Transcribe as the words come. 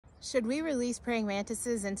Should we release praying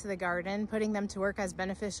mantises into the garden, putting them to work as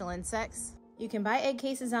beneficial insects? You can buy egg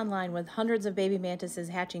cases online with hundreds of baby mantises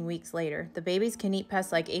hatching weeks later. The babies can eat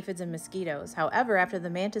pests like aphids and mosquitoes. However, after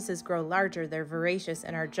the mantises grow larger, they're voracious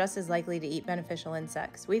and are just as likely to eat beneficial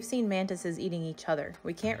insects. We've seen mantises eating each other.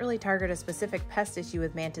 We can't really target a specific pest issue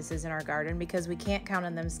with mantises in our garden because we can't count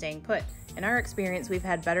on them staying put. In our experience, we've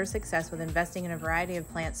had better success with investing in a variety of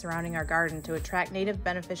plants surrounding our garden to attract native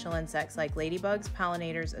beneficial insects like ladybugs,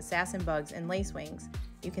 pollinators, assassin bugs, and lacewings.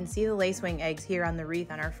 You can see the lacewing eggs here on the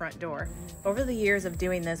wreath on our front door. Over the years of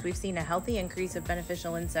doing this, we've seen a healthy increase of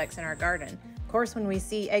beneficial insects in our garden. Of course, when we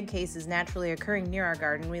see egg cases naturally occurring near our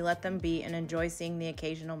garden, we let them be and enjoy seeing the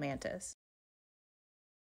occasional mantis.